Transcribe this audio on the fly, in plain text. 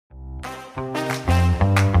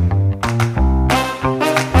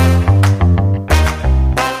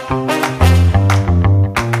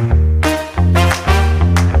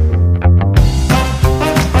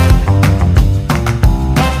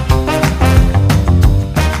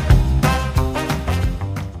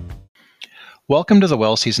Welcome to the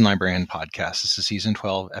Well-Seasoned Librarian podcast. This is season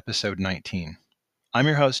 12, episode 19. I'm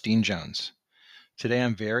your host, Dean Jones. Today,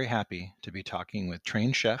 I'm very happy to be talking with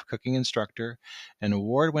trained chef, cooking instructor, and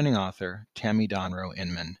award-winning author, Tammy Donroe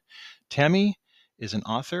Inman. Tammy is an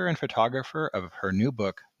author and photographer of her new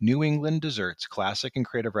book, New England Desserts, Classic and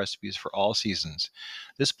Creative Recipes for All Seasons.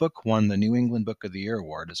 This book won the New England Book of the Year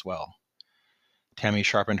award as well. Tammy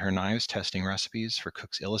sharpened her knives testing recipes for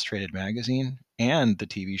Cook's Illustrated magazine and the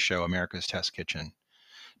TV show America's Test Kitchen.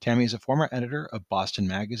 Tammy is a former editor of Boston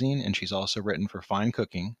Magazine, and she's also written for Fine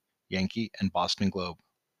Cooking, Yankee, and Boston Globe.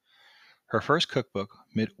 Her first cookbook,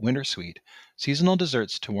 Wintersweet, Seasonal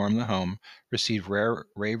Desserts to Warm the Home, received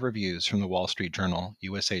rave reviews from the Wall Street Journal,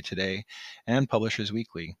 USA Today, and Publishers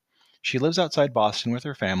Weekly. She lives outside Boston with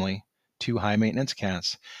her family, 2 high-maintenance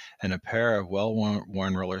cats, and a pair of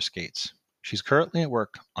well-worn roller skates. She's currently at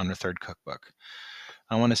work on her 3rd cookbook.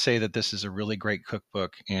 I want to say that this is a really great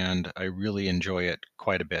cookbook, and I really enjoy it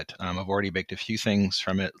quite a bit. I've already baked a few things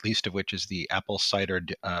from it, least of which is the apple cider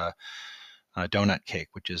donut cake,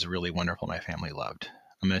 which is really wonderful. My family loved.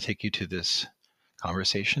 I'm going to take you to this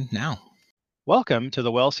conversation now. Welcome to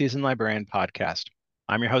the Well-Seasoned Librarian podcast.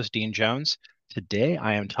 I'm your host, Dean Jones. Today,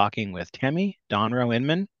 I am talking with Tammy Donroe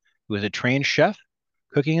Inman, who is a trained chef,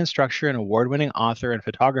 cooking instructor, and award-winning author and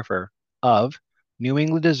photographer of New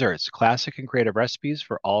England Desserts, Classic and Creative Recipes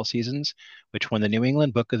for All Seasons, which won the New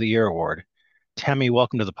England Book of the Year award. Tammy,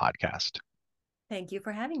 welcome to the podcast. Thank you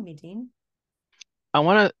for having me, Dean. I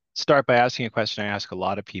want to start by asking a question I ask a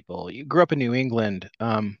lot of people. You grew up in New England.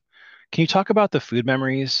 Can you talk about the food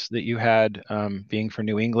memories that you had being from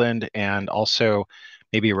New England, and also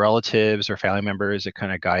maybe relatives or family members that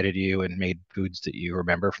kind of guided you and made foods that you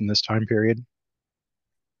remember from this time period?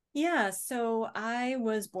 Yeah, so I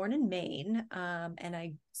was born in Maine, and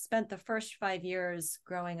I spent the first 5 years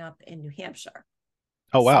growing up in New Hampshire.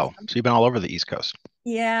 Oh, So wow. So you've been all over the East Coast.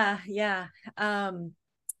 yeah. And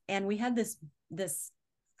we had this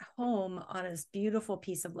home on this beautiful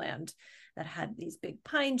piece of land that had these big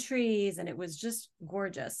pine trees, and it was just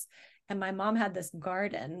gorgeous. And my mom had this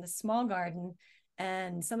garden, this small garden,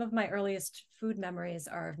 and some of my earliest food memories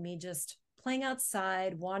are of me just playing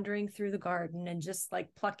outside, wandering through the garden, and just like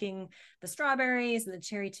plucking the strawberries and the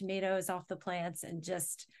cherry tomatoes off the plants and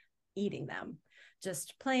just eating them,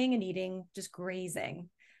 just playing and eating, just grazing.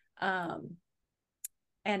 Um,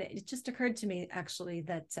 and it just occurred to me actually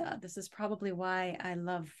that this is probably why I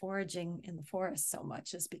love foraging in the forest so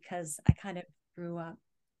much, is because I kind of grew up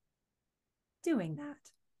doing that.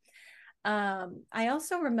 I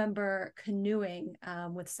also remember canoeing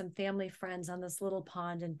with some family friends on this little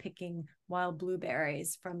pond and picking wild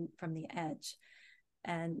blueberries from the edge.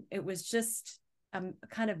 And it was just a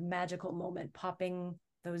kind of magical moment, popping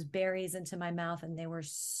those berries into my mouth, and they were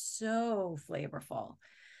so flavorful.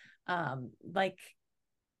 Like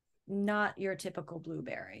not your typical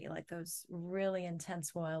blueberry, like those really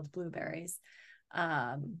intense wild blueberries.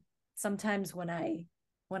 Sometimes when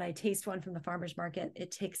I taste one from the farmer's market, it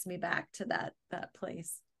takes me back to that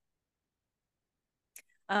place.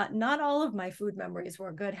 Not all of my food memories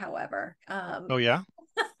were good, however. Oh, yeah?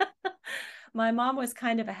 My mom was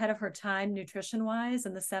kind of ahead of her time nutrition wise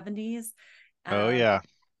in the 70s. Oh, Um, yeah.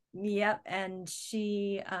 yep. And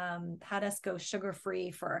she had us go sugar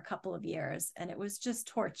free for a couple of years, and it was just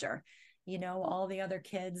torture. All the other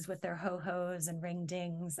kids with their ho-hos and ring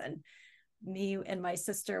dings, and me and my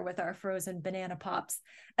sister with our frozen banana pops.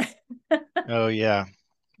 Oh, yeah.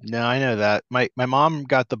 No, I know that. My mom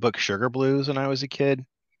got the book Sugar Blues when I was a kid,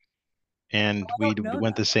 and I we don't know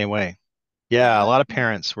went that the one. same way. Yeah, a Oh, lot of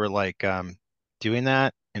parents were like doing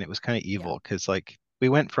that, and it was kind of yeah. evil because like we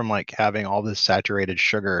went from like having all this saturated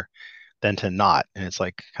sugar then to not, and it's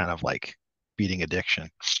like kind of like beating addiction.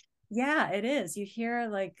 Yeah, it is. You hear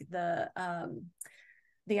like the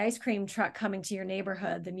ice cream truck coming to your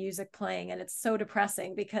neighborhood, the music playing, and it's so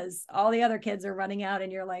depressing because all the other kids are running out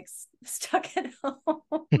and you're like stuck at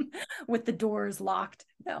home with the doors locked.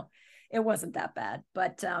 No, it wasn't that bad,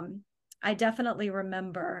 but I definitely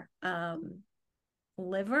remember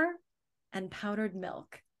liver and powdered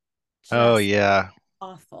milk. Oh Just yeah.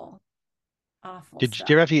 awful, awful Did you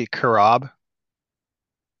stuff. ever have to eat carob?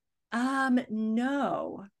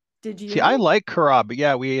 No. Did See, I you? like carob, but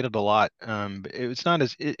yeah, we ate it a lot. But it's not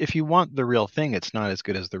as if you want the real thing, it's not as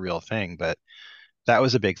good as the real thing. But that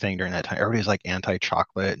was a big thing during that time. Everybody's like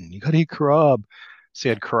anti-chocolate, and you gotta eat carob. So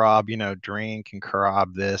you Yeah. had carob, drink and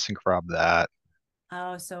carob this and carob that.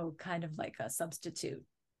 Oh, so kind of like a substitute.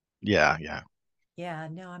 Yeah, yeah, Yeah,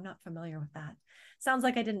 no, I'm not familiar with that. Sounds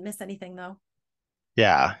like I didn't miss anything though.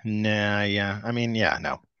 yeah. Nah, yeah. I mean, yeah,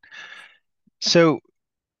 no. So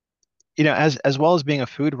as well as being a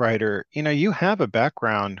food writer, you have a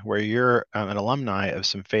background where you're an alumni of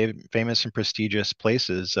some famous and prestigious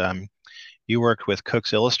places. You worked with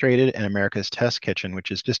Cooks Illustrated and America's Test Kitchen,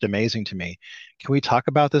 which is just amazing to me. Can we talk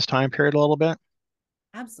about this time period a little bit?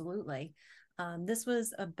 Absolutely. This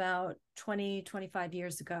was about 20, 25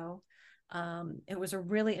 years ago. It was a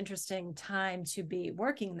really interesting time to be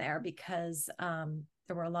working there because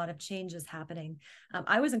there were a lot of changes happening.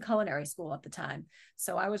 I was in culinary school at the time.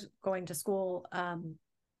 So I was going to school,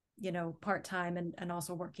 part time and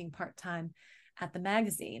also working part time at the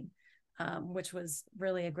magazine, which was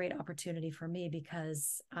really a great opportunity for me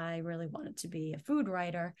because I really wanted to be a food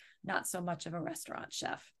writer, not so much of a restaurant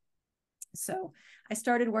chef. So I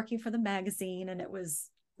started working for the magazine, and it was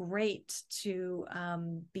great to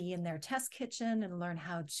be in their test kitchen and learn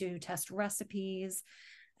how to test recipes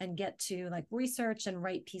and get to like research and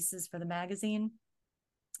write pieces for the magazine.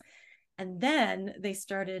 And then they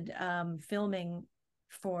started filming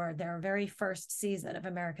for their very first season of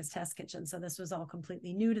America's Test Kitchen. So this was all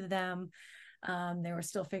completely new to them. They were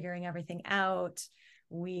still figuring everything out.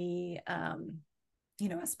 We,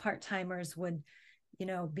 as part timers would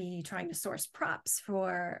be trying to source props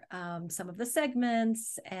for some of the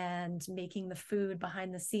segments and making the food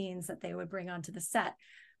behind the scenes that they would bring onto the set.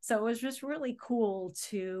 So it was just really cool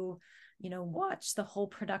to, watch the whole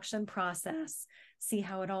production process, see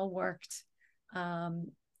how it all worked. And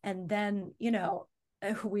then,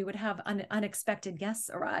 we would have unexpected guests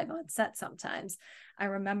arrive on set sometimes. I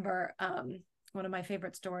remember one of my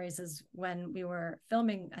favorite stories is when we were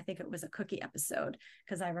filming, I think it was a cookie episode,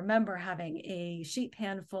 because I remember having a sheet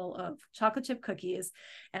pan full of chocolate chip cookies,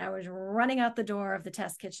 and I was running out the door of the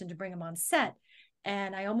test kitchen to bring them on set.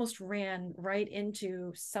 And I almost ran right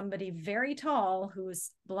into somebody very tall who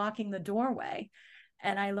was blocking the doorway.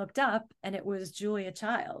 And I looked up, and it was Julia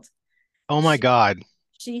Child. Oh my She God.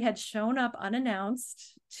 she had shown up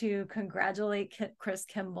unannounced to congratulate Chris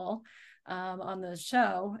Kimball on the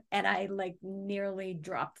show, and I like nearly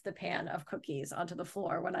dropped the pan of cookies onto the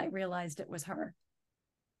floor when I realized it was her.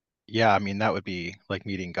 Yeah, I mean, that would be like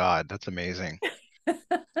meeting God. That's amazing.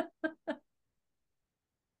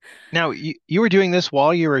 Now, you were doing this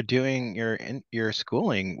while you were doing your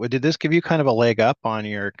schooling. Did this give you kind of a leg up on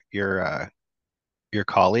your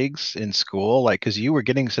colleagues in school? Like, because you were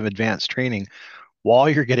getting some advanced training while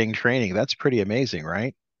you're getting training. That's pretty amazing,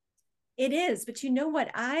 right? It is, but you know what?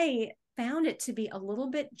 I found it to be a little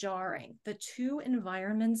bit jarring. The two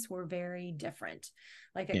environments were very different.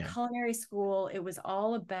 Like at Yeah. culinary school, it was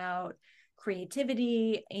all about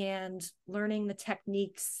creativity and learning the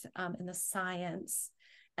techniques and the science,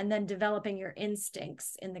 and then developing your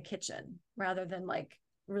instincts in the kitchen rather than like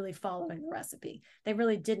really following the recipe. They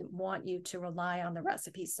really didn't want you to rely on the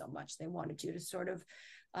recipe so much. They wanted you to sort of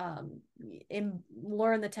learn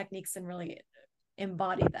the techniques and really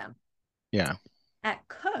embody them. Yeah. At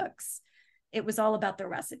Cooks, it was all about the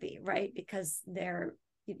recipe, right? Because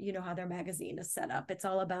how their magazine is set up. It's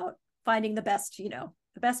all about finding the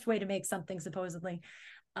best way to make something supposedly.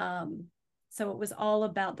 So it was all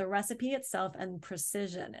about the recipe itself and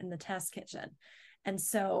precision in the test kitchen. And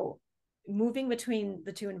so moving between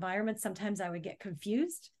the two environments, sometimes I would get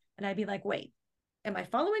confused and I'd be like, wait, am I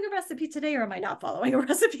following a recipe today or am I not following a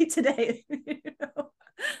recipe today?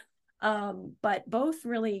 But both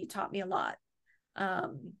really taught me a lot.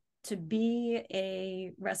 To be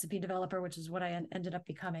a recipe developer, which is what I ended up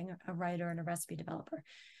becoming, a writer and a recipe developer,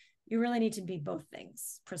 you really need to be both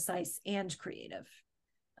things, precise and creative.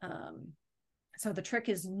 Um, so the trick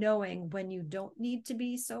is knowing when you don't need to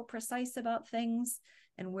be so precise about things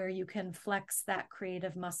and where you can flex that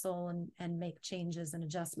creative muscle and make changes and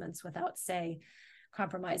adjustments without, say,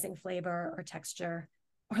 compromising flavor or texture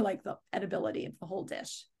or like the edibility of the whole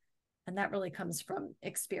dish. And that really comes from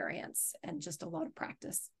experience and just a lot of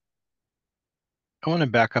practice. I want to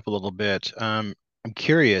back up a little bit. I'm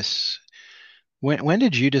curious, when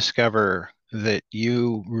did you discover that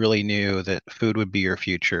you really knew that food would be your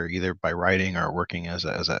future, either by writing or working as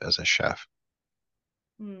a chef?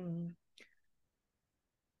 Hmm.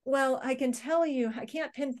 Well, I can tell you, I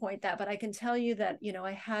can't pinpoint that, but I can tell you that,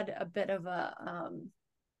 I had a bit of a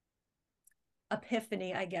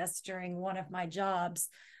epiphany, I guess, during one of my jobs,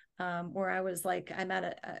 where I was like,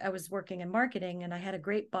 I was working in marketing and I had a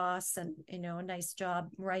great boss and, a nice job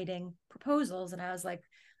writing proposals. And I was like,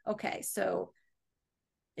 okay, so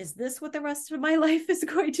is this what the rest of my life is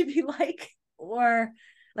going to be like? Or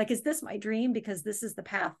like, is this my dream? Because this is the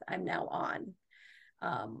path I'm now on.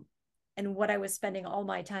 Um, and what I was spending all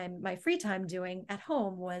my free time doing at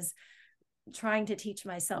home was trying to teach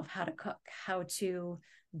myself how to cook, how to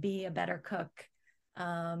be a better cook,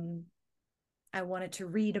 um, I wanted to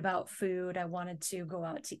read about food. I wanted to go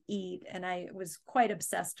out to eat. And I was quite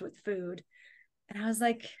obsessed with food. And I was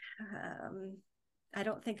like, I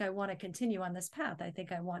don't think I want to continue on this path. I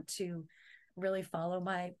think I want to really follow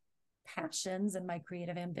my passions and my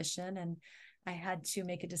creative ambition. And I had to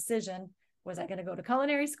make a decision. Was I going to go to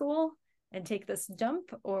culinary school and take this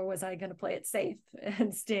jump, or was I going to play it safe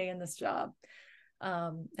and stay in this job?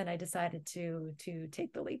 And I decided to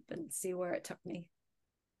take the leap and see where it took me.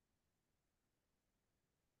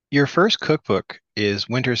 Your first cookbook is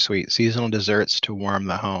Wintersweet, Seasonal Desserts to Warm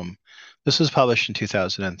the Home. This was published in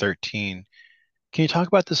 2013. Can you talk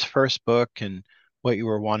about this first book and what you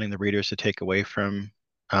were wanting the readers to take away from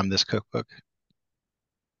this cookbook?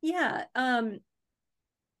 Yeah.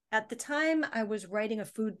 At the time, I was writing a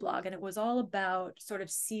food blog, and it was all about sort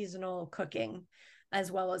of seasonal cooking,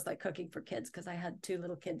 as well as like cooking for kids, because I had two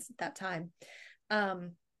little kids at that time.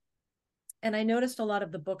 Um, and I noticed a lot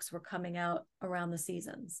of the books were coming out around the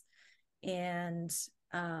seasons. And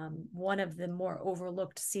one of the more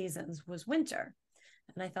overlooked seasons was winter.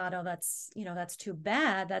 And I thought, oh, that's too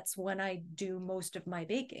bad. That's when I do most of my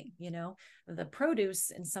baking. The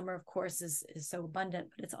produce in summer, of course, is so abundant,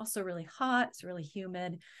 but it's also really hot. It's really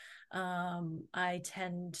humid. I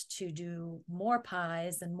tend to do more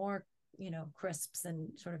pies and more, crisps and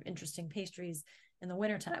sort of interesting pastries in the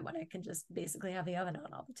wintertime, when I can just basically have the oven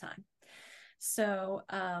on all the time. So,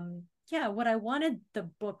 yeah, what I wanted the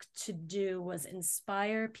book to do was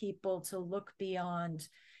inspire people to look beyond,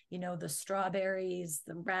 the strawberries,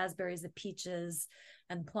 the raspberries, the peaches,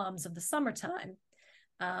 and plums of the summertime,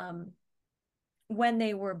 when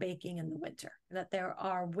they were baking in the winter. That there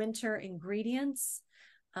are winter ingredients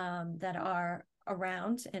that are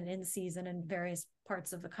around and in season in various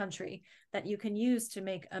parts of the country that you can use to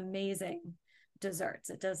make amazing desserts.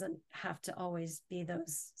 It doesn't have to always be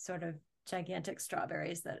those sort of gigantic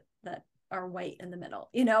strawberries that are white in the middle,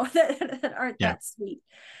 that aren't Yeah. that sweet.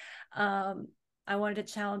 I wanted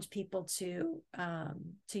to challenge people to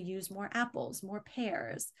use more apples, more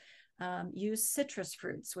pears, use citrus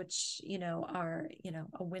fruits, which are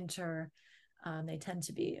a winter. They tend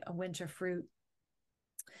to be a winter fruit,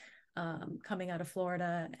 coming out of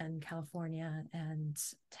Florida and California and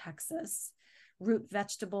Texas. Root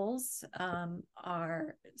vegetables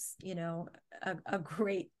are, a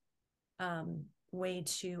great way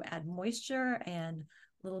to add moisture and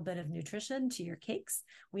a little bit of nutrition to your cakes.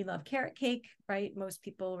 We love carrot cake, right? Most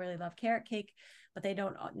people really love carrot cake, but they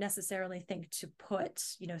don't necessarily think to put,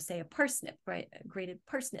 say a parsnip, right? Grated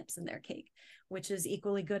parsnips in their cake, which is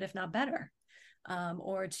equally good, if not better,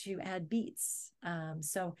 or to add beets. Or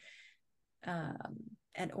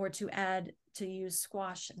to use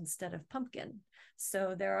squash instead of pumpkin.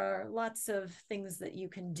 So there are lots of things that you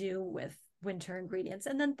can do with winter ingredients.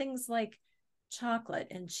 And then things like chocolate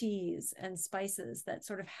and cheese and spices that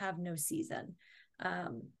sort of have no season,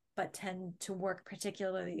 but tend to work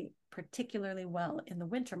particularly well in the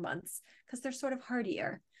winter months, because they're sort of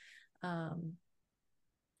hardier, and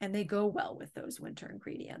they go well with those winter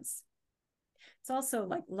ingredients. It's also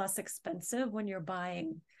like less expensive when you're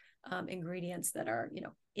buying ingredients that are,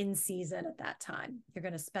 in season at that time. You're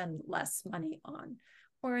going to spend less money on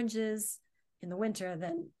oranges in the winter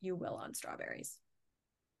than you will on strawberries.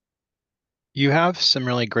 You have some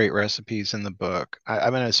really great recipes in the book.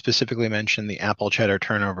 I'm going to specifically mention the apple cheddar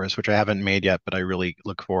turnovers, which I haven't made yet, but I really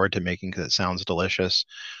look forward to making because it sounds delicious.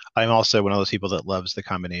 I'm also one of those people that loves the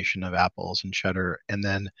combination of apples and cheddar. And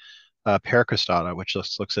then pear crostata, which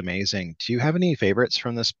looks amazing. Do you have any favorites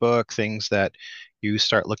from this book? Things that you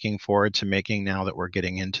start looking forward to making now that we're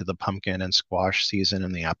getting into the pumpkin and squash season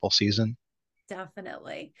and the apple season?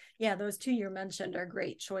 Definitely. Yeah, those two you mentioned are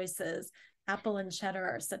great choices. Apple and cheddar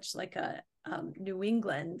are such like a New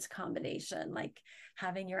England combination, like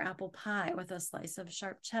having your apple pie with a slice of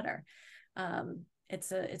sharp cheddar.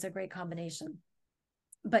 It's a great combination.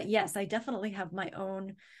 But yes, I definitely have my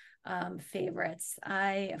own favorites.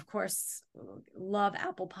 I, of course, love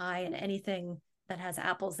apple pie and anything that has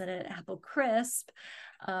apples in it, apple crisp,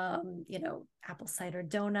 apple cider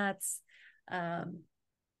donuts.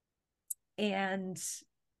 And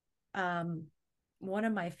one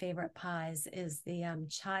of my favorite pies is the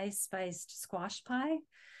chai spiced squash pie,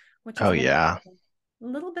 which is Oh a yeah.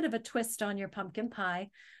 little bit of a twist on your pumpkin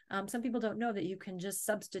pie. Some people don't know that you can just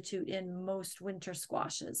substitute in most winter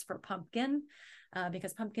squashes for pumpkin,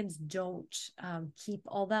 because pumpkins don't keep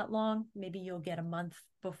all that long. Maybe you'll get a month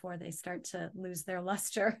before they start to lose their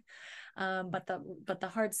luster. But the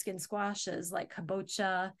hard skin squashes like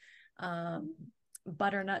kabocha,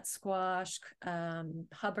 butternut squash,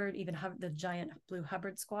 Hubbard, even the giant blue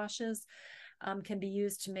Hubbard squashes, can be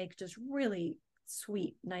used to make just really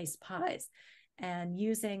sweet, nice pies. and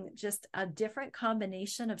using just a different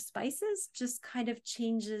combination of spices just kind of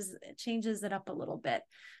changes it up a little bit.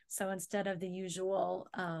 So instead of the usual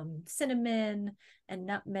cinnamon and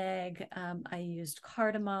nutmeg, I used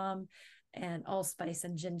cardamom and allspice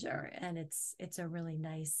and ginger, and it's a really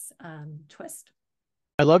nice twist.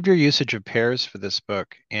 I loved your usage of pears for this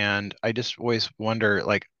book, and I just always wonder,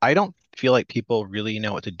 like, I don't feel like people really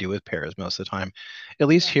know what to do with pears most of the time. At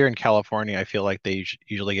least Yeah. here in California, I feel like they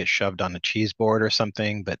usually get shoved on a cheese board or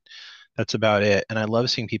something, but that's about it. And I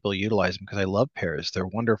love seeing people utilize them because I love pears. They're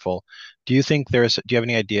wonderful. Do you have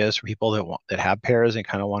any ideas for people that have pears and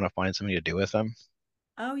kind of want to find something to do with them?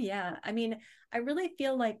 Oh yeah. I mean, I really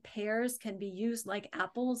feel like pears can be used like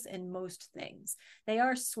apples in most things. They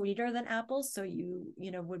are sweeter than apples, so you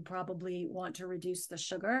would probably want to reduce the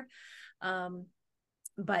sugar. Um,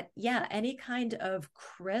 but yeah, any kind of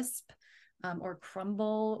crisp or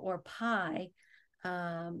crumble or pie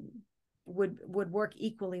um, would work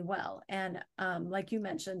equally well. And like you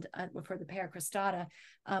mentioned for the pear crostata,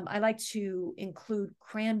 I like to include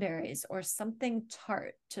cranberries or something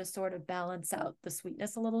tart to sort of balance out the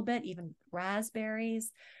sweetness a little bit, even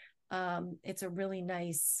raspberries. It's a really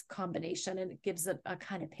nice combination and it gives it a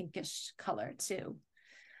kind of pinkish color too.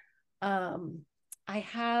 Um, I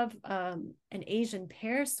have an Asian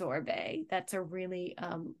pear sorbet. That's a really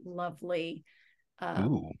lovely,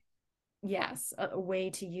 um, Ooh, yes, a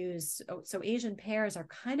way to use. So Asian pears are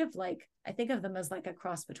kind of like, I think of them as like a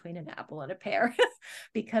cross between an apple and a pear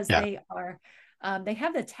because yeah, they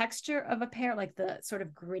have the texture of a pear, like the sort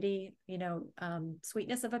of gritty,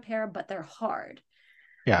 sweetness of a pear, but they're hard.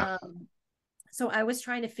 yeah. Um, so I was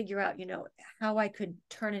trying to figure out, how I could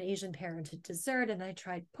turn an Asian pear into dessert. And I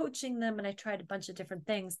tried poaching them and I tried a bunch of different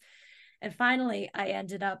things. And finally, I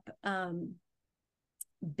ended up slow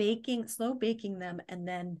baking them, and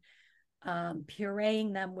then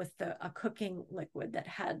pureeing them with a cooking liquid that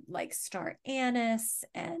had like star anise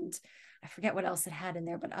and I forget what else it had in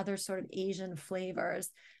there, but other sort of Asian flavors,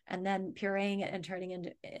 and then pureeing it and turning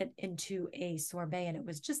it into a sorbet. And it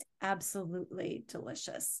was just absolutely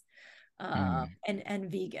delicious Mm,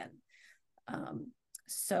 and vegan. Um,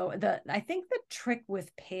 so I think the trick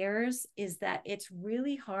with pears is that it's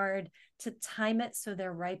really hard to time it so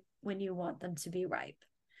they're ripe when you want them to be ripe.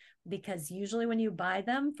 Because usually when you buy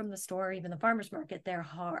them from the store or even the farmer's market, they're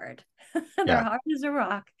hard. They're yeah. hard as a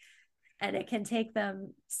rock. And it can take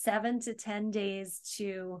them 7 to 10 days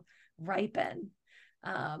to ripen.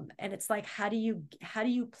 And it's like, how do you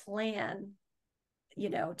plan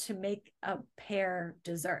to make a pear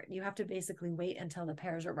dessert? You have to basically wait until the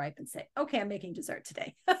pears are ripe and say, okay, I'm making dessert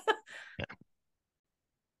today.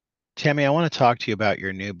 Tammy, I want to talk to you about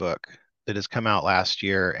your new book that has come out last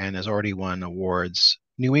year and has already won awards.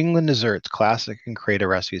 New England Desserts, Classic and Creative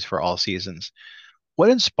Recipes for All Seasons. What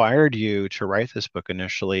inspired you to write this book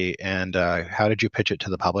initially, and how did you pitch it to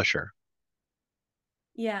the publisher?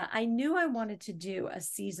 Yeah, I knew I wanted to do a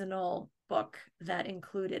seasonal book that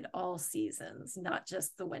included all seasons, not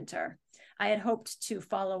just the winter. I had hoped to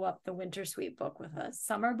follow up the Wintersweet book with a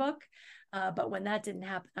summer book, but when that didn't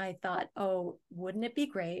happen, I thought, oh, wouldn't it be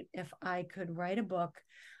great if I could write a book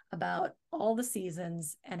about all the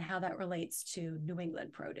seasons and how that relates to New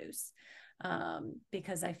England produce?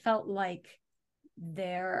 Because I felt like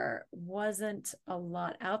there wasn't a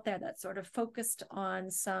lot out there that sort of focused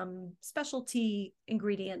on some specialty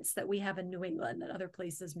ingredients that we have in New England that other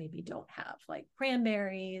places maybe don't have, like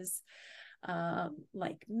cranberries,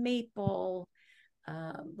 like maple,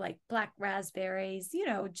 like black raspberries,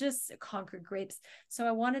 just Concord grapes. So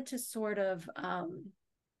I wanted to sort of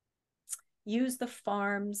use the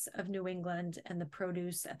farms of New England and the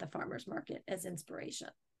produce at the farmers market as inspiration.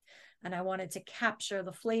 And I wanted to capture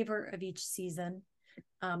the flavor of each season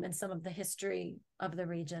and some of the history of the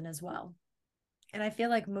region as well. And I feel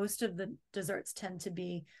like most of the desserts tend to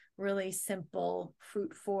be really simple,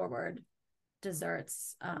 fruit forward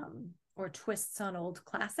desserts or twists on old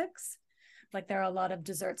classics. Like there are a lot of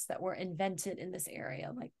desserts that were invented in this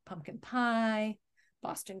area, like pumpkin pie,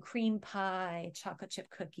 Boston cream pie, chocolate chip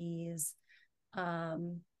cookies.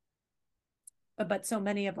 Um, but so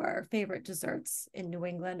many of our favorite desserts in New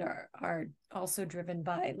England are also driven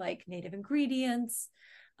by like native ingredients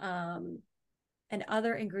um, and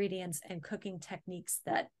other ingredients and cooking techniques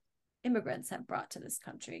that immigrants have brought to this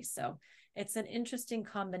country. So it's an interesting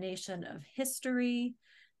combination of history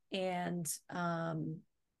and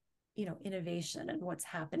innovation and what's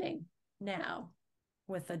happening now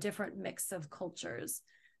with a different mix of cultures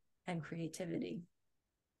and creativity.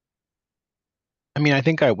 I mean,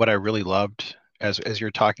 what I really loved as you're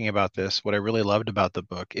talking about this, what I really loved about the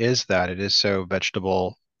book is that it is so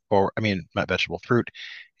vegetable, or I mean, not vegetable, fruit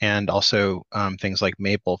and also things like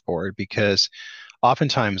maple forward, because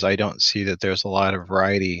oftentimes I don't see that there's a lot of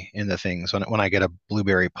variety in the things. When I get a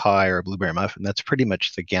blueberry pie or a blueberry muffin, that's pretty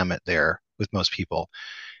much the gamut there with most people.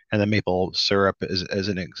 And the maple syrup, as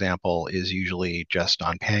an example, is usually just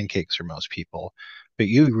on pancakes for most people. But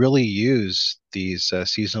you really use these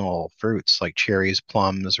seasonal fruits like cherries,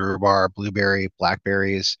 plums, rhubarb, blueberry,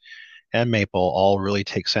 blackberries, and maple all really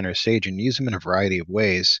take center stage and use them in a variety of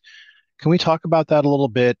ways. Can we talk about that a little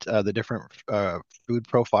bit, the different food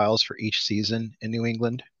profiles for each season in New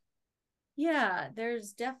England? Yeah,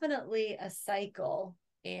 there's definitely a cycle.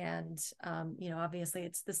 And, obviously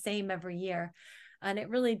it's the same every year. And it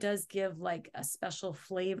really does give like a special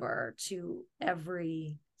flavor to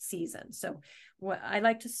every season. So, what I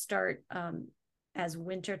like to start as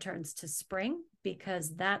winter turns to spring,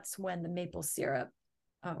 because that's when the maple syrup,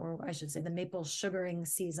 or I should say, the maple sugaring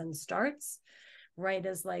season starts, right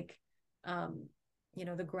as like,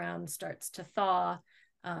 the ground starts to thaw,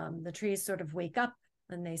 the trees sort of wake up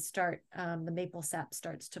and they start, the maple sap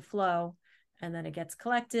starts to flow, and then it gets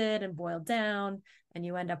collected and boiled down, and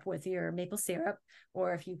you end up with your maple syrup.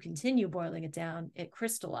 Or if you continue boiling it down, it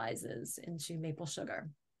crystallizes into maple sugar.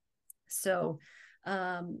 So,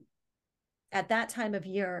 at that time of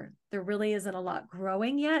year, there really isn't a lot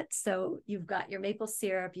growing yet. So you've got your maple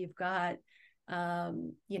syrup, you've got,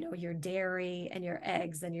 your dairy and your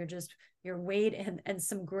eggs, and your weight, and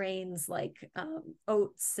some grains like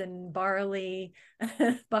oats and barley,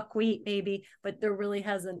 buckwheat maybe, but there really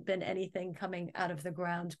hasn't been anything coming out of the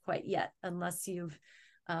ground quite yet, unless you've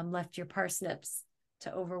left your parsnips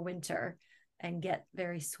to overwinter and get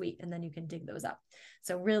very sweet, and then you can dig those up.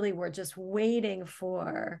 So really, we're just waiting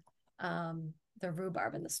for the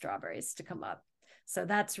rhubarb and the strawberries to come up. So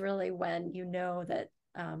that's really when you know that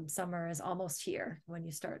summer is almost here, when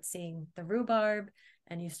you start seeing the rhubarb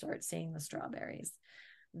and you start seeing the strawberries.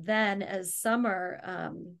 Then, as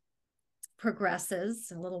summer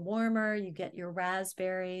progresses a little warmer, you get your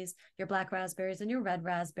raspberries, your black raspberries and your red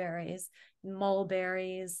raspberries,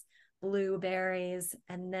 mulberries, blueberries,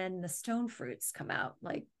 and then the stone fruits come out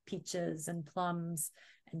like peaches and plums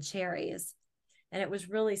and cherries. And it was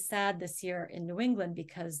really sad this year in New England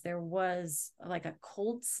because there was like a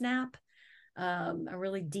cold snap, a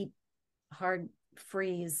really deep, hard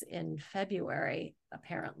freeze in February,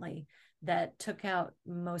 apparently, that took out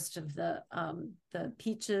most of the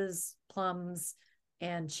peaches, plums,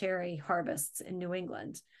 and cherry harvests in New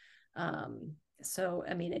England. So,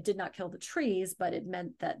 I mean, it did not kill the trees, but it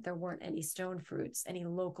meant that there weren't any stone fruits, any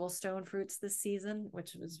local stone fruits this season,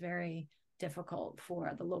 which was very difficult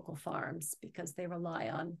for the local farms because they rely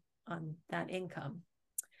on that income.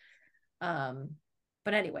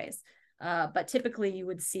 But anyways, but typically you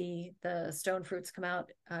would see the stone fruits come out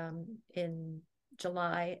in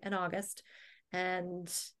July and August,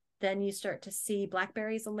 and then you start to see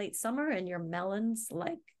blackberries in late summer, and your melons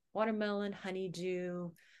like watermelon, honeydew,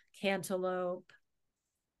 cantaloupe.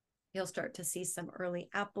 You'll start to see some early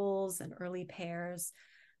apples and early pears,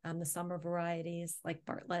 the summer varieties like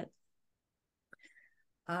Bartlett.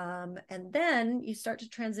 And then you start to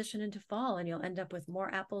transition into fall, and you'll end up with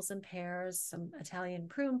more apples and pears, some Italian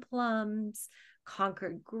prune plums,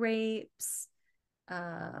 Concord grapes,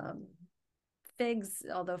 figs,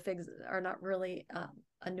 although figs are not really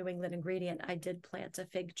a New England ingredient. I did plant a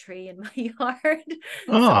fig tree in my yard.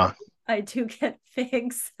 So Ah, I do get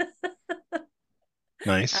figs.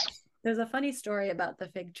 nice. There's a funny story about the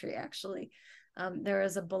fig tree, actually. There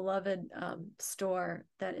is a beloved store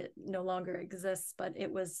that it no longer exists, but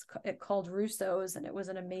it called Russo's, and it was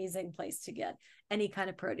an amazing place to get any kind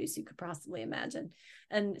of produce you could possibly imagine,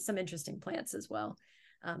 and some interesting plants as well.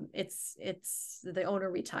 It's the owner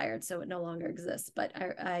retired, so it no longer exists. But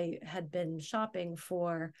I had been shopping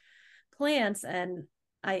for plants, and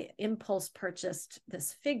I impulse purchased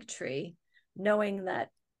this fig tree, knowing that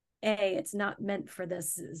A, it's not meant for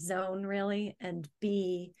this zone really, and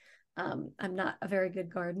B, I'm not a very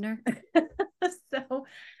good gardener. So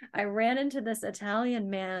I ran into this Italian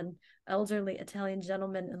man, elderly Italian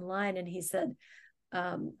gentleman in line, and he said,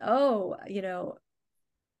 "Oh,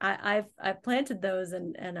 I've planted those,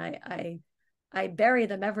 and I bury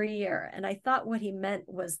them every year." And I thought what he meant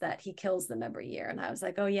was that he kills them every year. And I was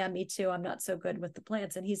like, "Oh yeah, me too. I'm not so good with the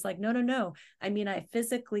plants." And he's like, "No, no, no. I mean, I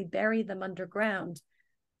physically bury them underground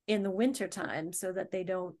in the wintertime so that they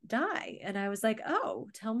don't die." And I was like, "Oh,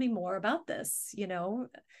 tell me more about this."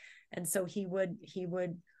 And so he would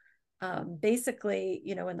basically,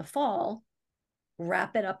 in the fall,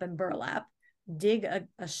 wrap it up in burlap, dig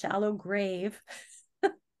a shallow grave,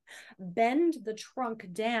 bend the trunk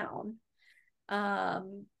down,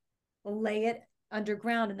 lay it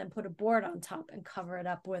underground and then put a board on top and cover it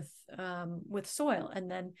up with soil. And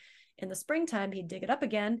then in the springtime, he'd dig it up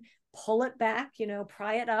again, pull it back,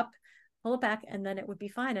 pry it up, pull it back, and then it would be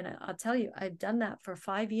fine. And I'll tell you, I've done that for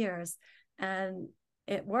 5 years and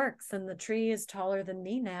it works. And the tree is taller than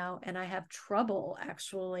me now. And I have trouble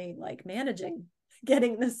actually like managing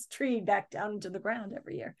getting this tree back down into the ground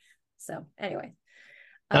every year. So anyway,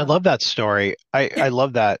 I um, love that story. I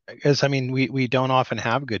love that because I mean we don't often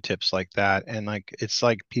have good tips like that. And like it's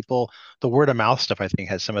like people the word of mouth stuff I think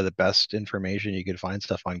has some of the best information you could find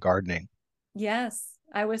stuff on gardening. yes,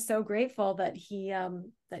 I was so grateful that he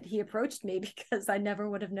approached me because I never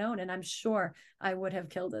would have known, and I'm sure I would have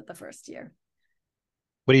killed it the first year.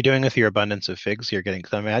 What are you doing with your abundance of figs you're getting?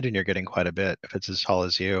 'Cause I imagine you're getting quite a bit if it's as tall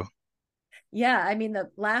as you. Yeah, I mean, the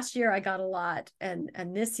last year I got a lot, and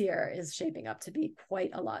this year is shaping up to be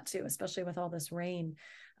quite a lot too, especially with all this rain.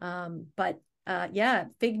 But yeah,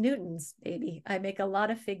 fig Newtons, baby. I make a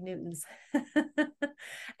lot of fig Newtons.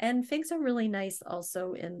 And figs are really nice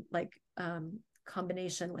also in like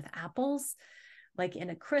combination with apples, like in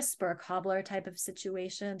a crisp or a cobbler type of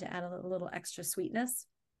situation to add a little extra sweetness.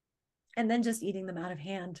 And then just eating them out of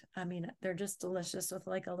hand. I mean, they're just delicious with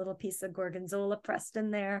like a little piece of gorgonzola pressed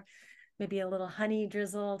in there, maybe a little honey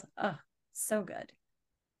drizzled. Oh, so good.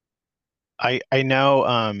 I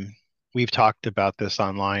know we've talked about this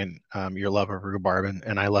online, your love of rhubarb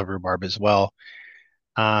and I love rhubarb as well.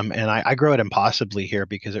 And I grow it impossibly here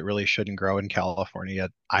because it really shouldn't grow in California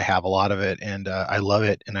yet. I have a lot of it and I love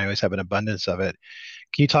it and I always have an abundance of it.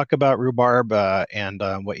 Can you talk about rhubarb and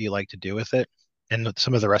what you like to do with it and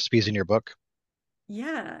some of the recipes in your book?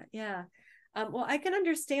 Yeah, yeah. Well, I can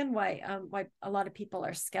understand why a lot of people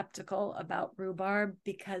are skeptical about rhubarb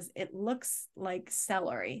because it looks like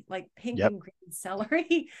celery, like pink Yep. and green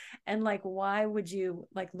celery, and like why would you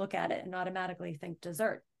like look at it and automatically think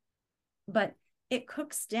dessert? But it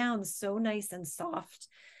cooks down so nice and soft,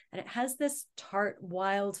 and it has this tart,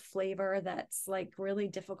 wild flavor that's like really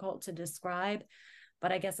difficult to describe.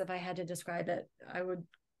 But I guess if I had to describe it, I would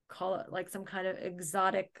call it like some kind of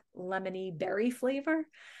exotic lemony berry flavor.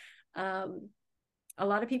 Um, a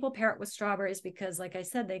lot of people pair it with strawberries because, like I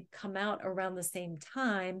said, they come out around the same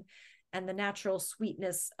time, and the natural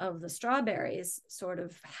sweetness of the strawberries sort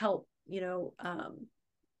of help,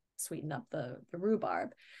 sweeten up the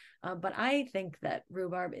rhubarb. But I think that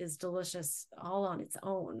rhubarb is delicious all on its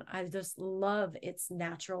own. I just love its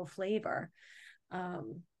natural flavor.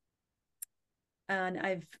 Um, and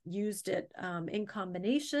I've used it in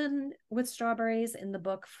combination with strawberries in the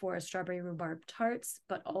book for strawberry rhubarb tarts,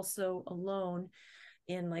 but also alone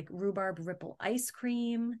in like rhubarb ripple ice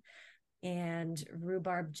cream and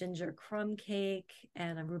rhubarb ginger crumb cake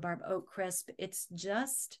and a rhubarb oat crisp. It's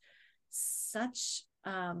just such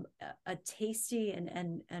a tasty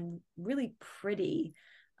and really pretty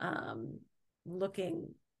um, looking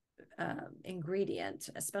ingredient,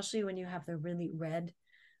 especially when you have the really red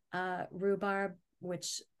rhubarb,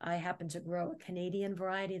 which I happen to grow a Canadian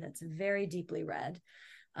variety that's very deeply red.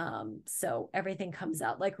 So everything comes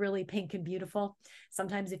out like really pink and beautiful.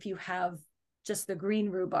 Sometimes if you have just the green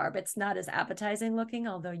rhubarb, it's not as appetizing looking,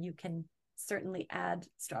 although you can certainly add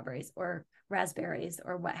strawberries or raspberries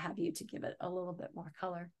or what have you to give it a little bit more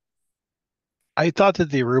color. I thought that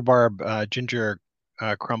the rhubarb ginger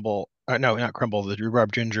crumble, no, not crumble, the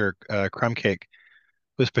rhubarb ginger crumb cake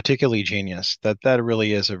was particularly genius. That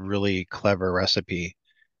really is a really clever recipe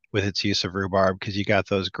with its use of rhubarb because you got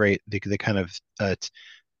those great the kind of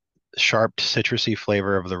sharp citrusy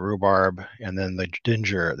flavor of the rhubarb and then the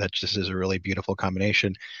ginger. That just is a really beautiful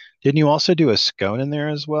combination. Didn't you also do a scone in there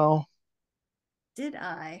as well? Did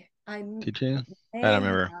I? I Did you? I don't may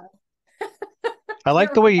remember. have. I like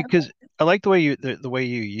Can't the way you remember. because I like the way the way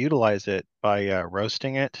you utilize it by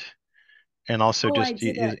roasting it and also Oh, I just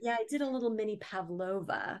did a yeah, I did a little mini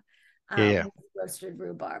pavlova yeah, yeah. with roasted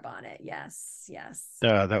rhubarb on it. Yes, yes.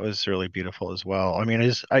 That was really beautiful as well. I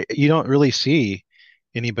mean, you don't really see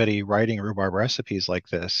anybody writing rhubarb recipes like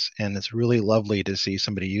this, and it's really lovely to see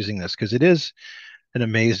somebody using this because it is an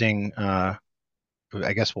amazing,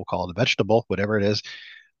 I guess we'll call it a vegetable, whatever it is,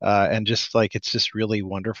 and just like it's just really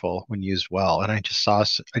wonderful when used well. And I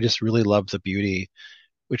just really love the beauty,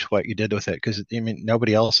 which what you did with it, because I mean,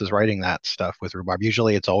 nobody else is writing that stuff with rhubarb.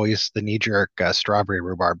 Usually, it's always the knee-jerk strawberry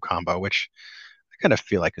rhubarb combo, which I kind of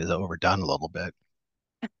feel like is overdone a little bit.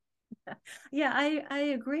 Yeah, I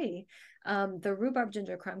agree. The rhubarb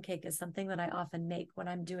ginger crumb cake is something that I often make when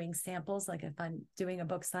I'm doing samples, like if I'm doing a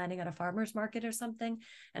book signing at a farmer's market or something,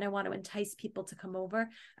 and I want to entice people to come over,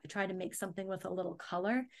 I try to make something with a little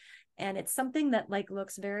color. And it's something that like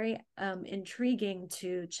looks very intriguing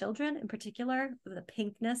to children in particular, the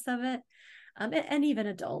pinkness of it. and even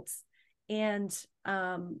adults. And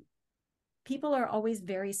people are always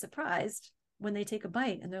very surprised when they take a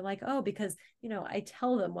bite and they're like, oh, because, I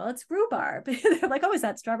tell them, well, it's rhubarb. They're like, oh, is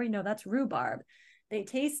that strawberry? No, that's rhubarb. They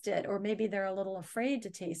taste it, or maybe they're a little afraid to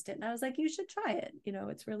taste it. And I was like, you should try it.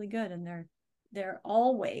 It's really good. And they're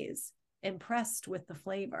always impressed with the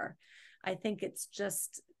flavor. I think it's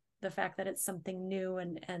just the fact that it's something new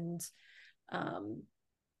and um,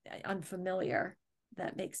 unfamiliar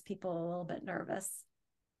that makes people a little bit nervous.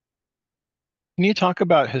 Can you talk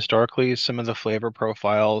about historically some of the flavor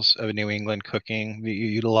profiles of New England cooking that you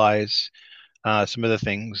utilize, some of the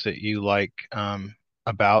things that you like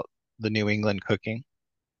about the New England cooking?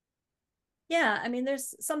 Yeah, I mean,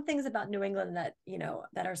 there's some things about New England that,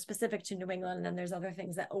 that are specific to New England, and then there's other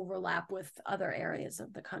things that overlap with other areas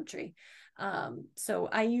of the country. So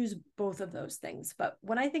I use both of those things. But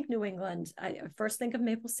when I think New England, I first think of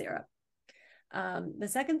maple syrup. The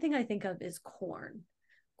second thing I think of is corn.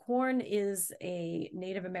 Corn is a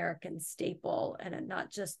Native American staple, and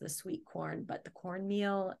not just the sweet corn, but the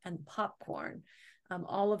cornmeal and popcorn.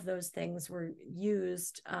 All of those things were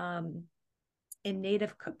used in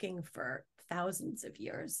Native cooking for thousands of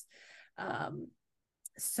years. Um,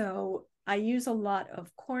 so I use a lot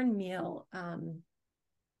of cornmeal,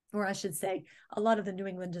 or I should say, a lot of the New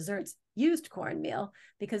England desserts used cornmeal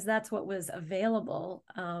because that's what was available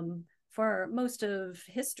for most of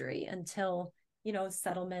history until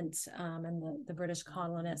settlement and the British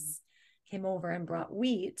colonists came over and brought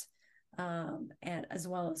wheat, and as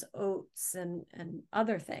well as oats and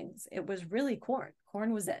other things. It was really corn.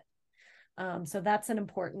 Corn was it. So that's an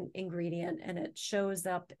important ingredient, and it shows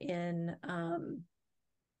up in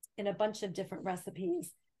a bunch of different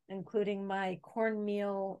recipes, including my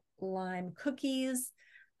cornmeal lime cookies.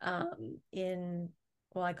 In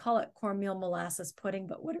Well, I call it cornmeal molasses pudding,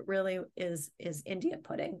 but what it really is Indian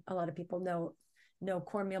pudding. A lot of people know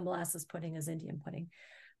cornmeal molasses pudding as Indian pudding,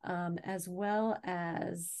 as well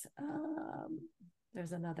as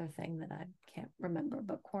there's another thing that I can't remember,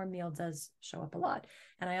 but cornmeal does show up a lot.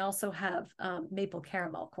 And I also have maple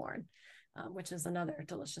caramel corn, which is another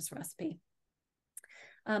delicious recipe.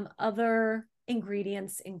 Other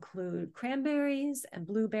ingredients include cranberries and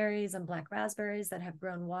blueberries and black raspberries that have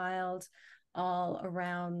grown wild all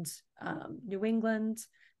around New England.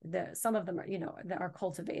 Some of them are, that are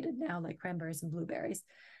cultivated now, like cranberries and blueberries.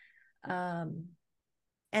 And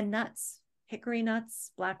nuts, hickory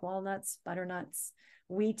nuts, black walnuts, butternuts.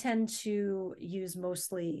 We tend to use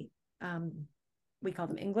mostly, we call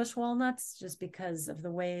them English walnuts, just because of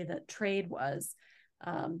the way that trade was.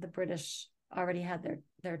 The British already had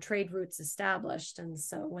their trade routes established. And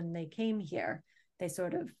so when they came here, they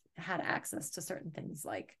sort of had access to certain things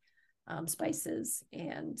like spices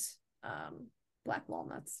and black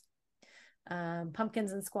walnuts.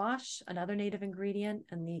 Pumpkins and squash, another native ingredient,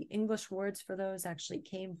 and the English words for those actually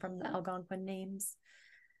came from the Algonquin names.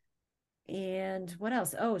 And what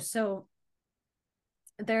else? Oh, so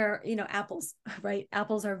there, apples, right?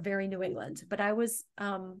 Apples are very New England, but I was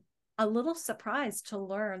a little surprised to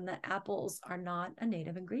learn that apples are not a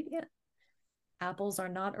native ingredient. Apples are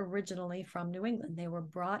not originally from New England. They were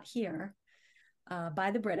brought here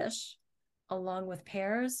by the British, along with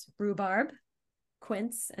pears, rhubarb,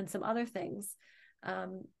 quince, and some other things,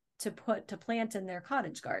 to plant in their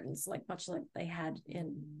cottage gardens, much like they had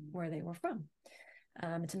in where they were from,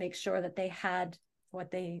 to make sure that they had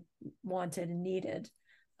what they wanted and needed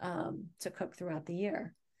to cook throughout the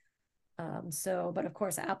year. But of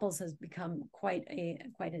course, apples has become quite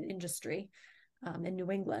an industry in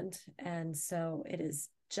New England, and so it is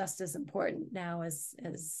just as important now as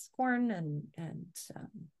corn and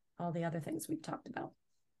all the other things we've talked about.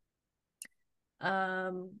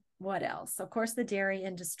 What else? Of course, the dairy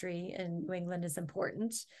industry in New England is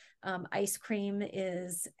important. Ice cream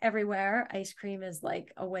is everywhere. Ice cream is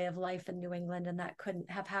like a way of life in New England, and that couldn't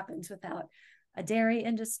have happened without a dairy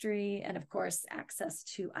industry, and of course, access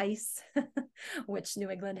to ice, which New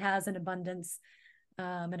England has in abundance.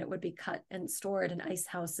 And it would be cut and stored in ice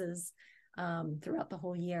houses throughout the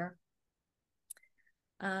whole year.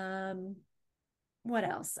 What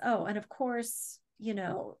else? Oh, and of course,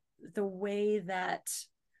 the way that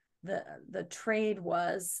the trade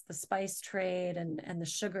was, the spice trade and the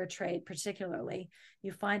sugar trade particularly,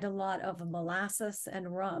 you find a lot of molasses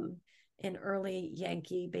and rum in early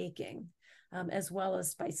Yankee baking, as well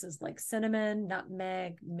as spices like cinnamon,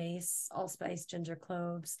 nutmeg, mace, allspice, ginger,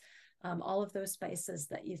 cloves, all of those spices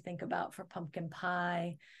that you think about for pumpkin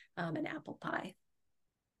pie and apple pie.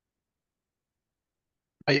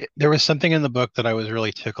 There was something in the book that I was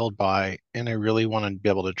really tickled by, and I really wanted to be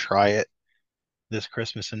able to try it. this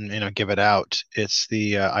Christmas and give it out. It's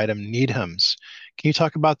the item Needhams. Can you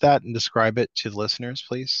talk about that and describe it to the listeners,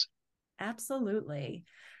 please? Absolutely.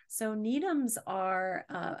 So Needhams are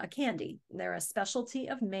a candy. They're a specialty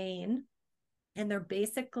of Maine, and they're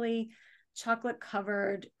basically chocolate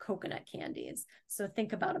covered coconut candies. So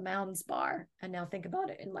think about a Mounds bar, and now think about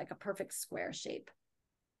it in like a perfect square shape.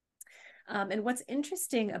 And what's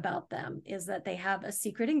interesting about them is that they have a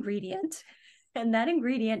secret ingredient, and that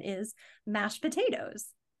ingredient is mashed potatoes,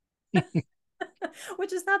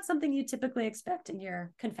 which is not something you typically expect in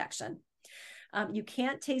your confection. You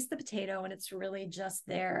can't taste the potato, and it's really just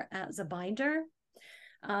there as a binder.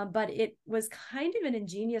 But it was kind of an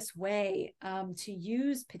ingenious way to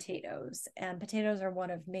use potatoes, and potatoes are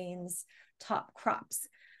one of Maine's top crops.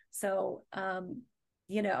 So,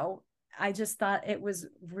 you know, I just thought it was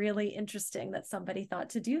really interesting that somebody thought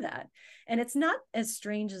to do that. And it's not as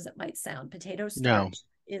strange as it might sound. Potato No. starch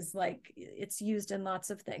is like it's used in lots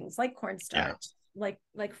of things, like Yeah. cornstarch,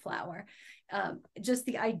 like flour. Just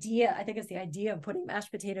the idea, I think it's the idea of putting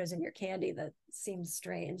mashed potatoes in your candy that seems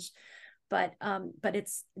strange, but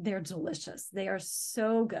they're delicious. They are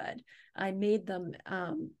so good. I made them,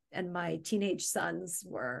 and my teenage sons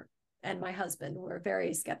were, and my husband were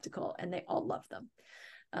very skeptical, and they all loved them.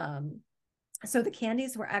 um, so the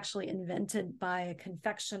candies were actually invented by a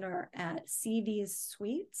confectioner at CV's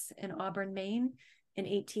Sweets in Auburn, Maine in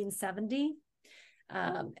 1870.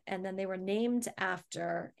 And then they were named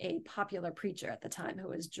after a popular preacher at the time who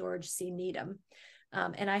was George C. Needham.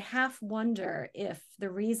 And I half wonder if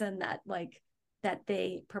the reason that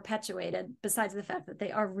they perpetuated, besides the fact that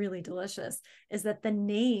they are really delicious, is that the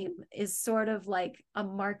name is sort of like a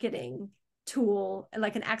marketing tool,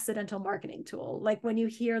 like an accidental marketing tool. Like when you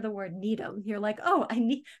hear the word Needham, you're like, oh, I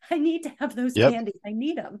need to have those Yep. candies. I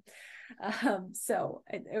need them. So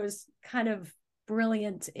it was kind of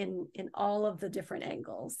brilliant in all of the different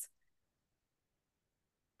angles.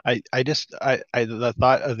 The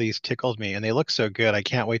thought of these tickles me, and they look so good. I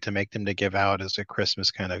can't wait to make them to give out as a Christmas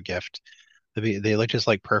kind of gift. They look just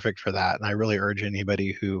like perfect for that. And I really urge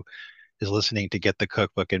anybody who is listening to get the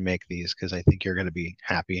cookbook and make these because I think you're going to be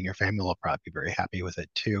happy and your family will probably be very happy with it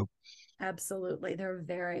too. Absolutely. They're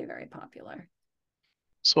very, very popular.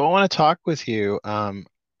 So I want to talk with you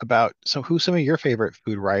about who some of your favorite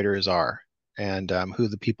food writers are and who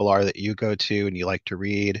the people are that you go to and you like to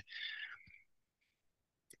read.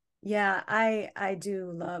 Yeah, I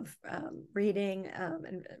do love reading,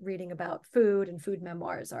 and reading about food, and food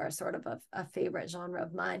memoirs are sort of a favorite genre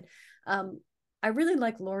of mine. I really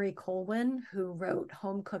like Laurie Colwin, who wrote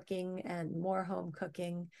Home Cooking and More Home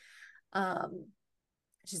Cooking. Um,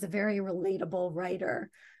 she's a very relatable writer,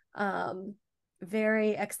 um,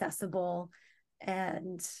 very accessible,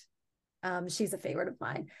 and she's a favorite of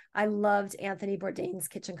mine. I loved Anthony Bourdain's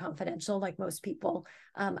Kitchen Confidential, like most people.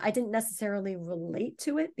 I didn't necessarily relate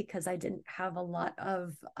to it because I didn't have a lot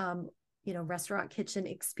of, restaurant kitchen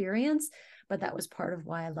experience, but that was part of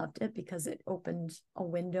why I loved it, because it opened a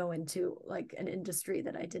window into like an industry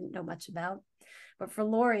that I didn't know much about. But for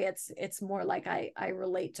Lori, it's more like I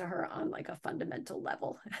relate to her on like a fundamental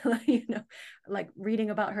level, like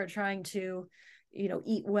reading about her trying to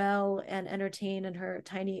eat well and entertain in her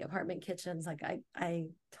tiny apartment kitchens. Like I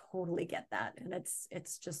totally get that, and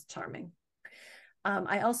it's just charming.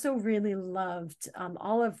 I also really loved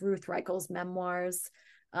all of Ruth Reichel's memoirs.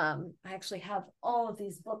 I actually have all of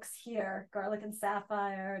these books here: Garlic and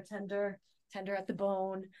Sapphire, Tender at the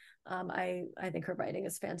Bone. I think her writing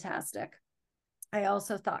is fantastic. I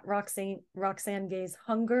also thought Roxane Gay's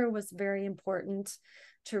Hunger was very important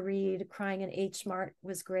to read. Crying in H Mart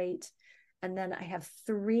was great. And then I have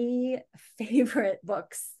three favorite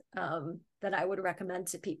books that I would recommend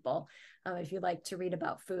to people if you like to read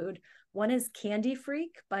about food. One is Candy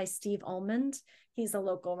Freak by Steve Almond. He's a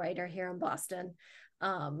local writer here in Boston.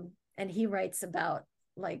 And he writes about,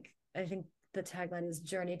 like, I think the tagline is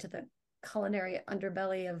Journey to the Culinary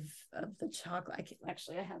Underbelly of the Chocolate.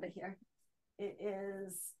 I have it here. It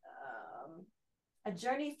is A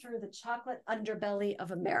Journey Through the Chocolate Underbelly of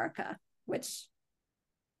America, which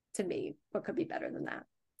to me, what could be better than that?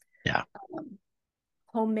 Yeah. Um,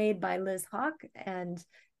 Homemade by Liz Hawk. And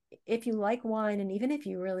if you like wine, and even if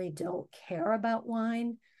you really don't care about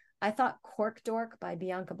wine, I thought Cork Dork by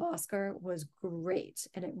Bianca Bosker was great.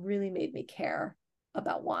 And it really made me care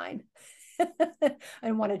about wine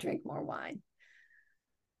and want to drink more wine.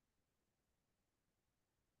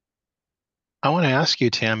 I want to ask you,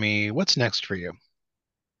 Tammy, what's next for you?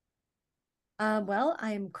 Well,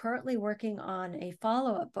 I'm currently working on a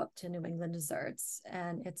follow-up book to New England Desserts,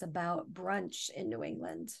 and it's about brunch in New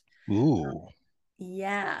England. Ooh.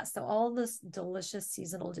 Yeah. So all those delicious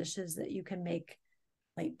seasonal dishes that you can make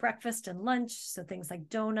like breakfast and lunch. So things like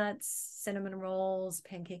donuts, cinnamon rolls,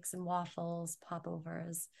 pancakes and waffles,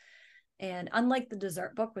 popovers. And unlike the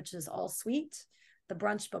dessert book, which is all sweet, the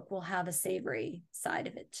brunch book will have a savory side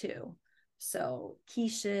of it too. So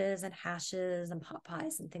quiches and hashes and pot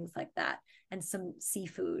pies and things like that, and some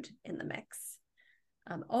seafood in the mix.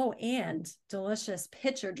 And delicious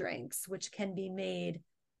pitcher drinks, which can be made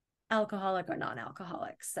alcoholic or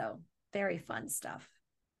non-alcoholic. So very fun stuff.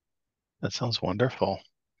 That sounds wonderful.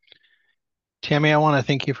 Tammy, I want to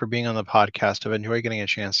thank you for being on the podcast. I've enjoyed getting a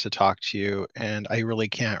chance to talk to you, and I really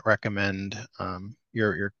can't recommend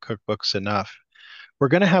your cookbooks enough. We're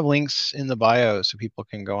going to have links in the bio so people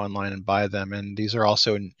can go online and buy them, and these are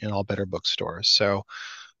also in all better bookstores. So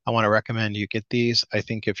I want to recommend you get these. I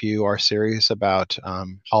think if you are serious about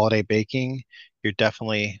holiday baking, you're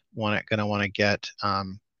definitely going to want to get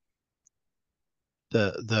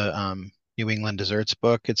the New England Desserts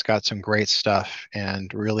book. It's got some great stuff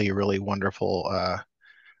and really, really wonderful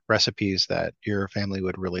recipes that your family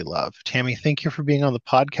would really love. Tammy, thank you for being on the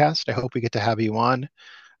podcast. I hope we get to have you on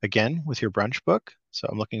again with your brunch book. So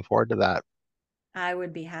I'm looking forward to that. I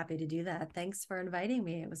would be happy to do that. Thanks for inviting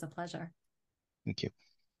me. It was a pleasure. Thank you.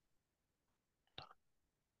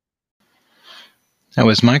 That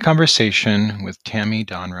was my conversation with Tammy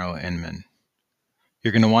Donroe Inman.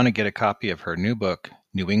 You're going to want to get a copy of her new book,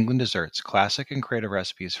 New England Desserts, Classic and Creative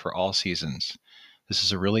Recipes for All Seasons. This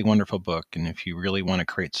is a really wonderful book, and if you really want to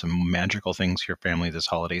create some magical things for your family this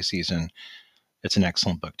holiday season, it's an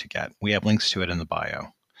excellent book to get. We have links to it in the bio.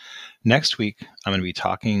 Next week, I'm going to be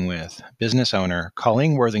talking with business owner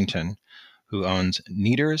Colleen Worthington, who owns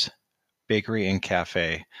Kneader's Bakery and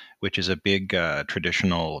Cafe, which is a big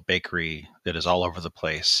traditional bakery that is all over the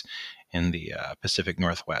place in the Pacific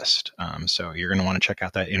Northwest. So you're going to want to check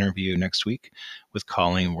out that interview next week with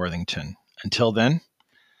Colleen Worthington. Until then,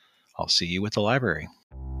 I'll see you at the library.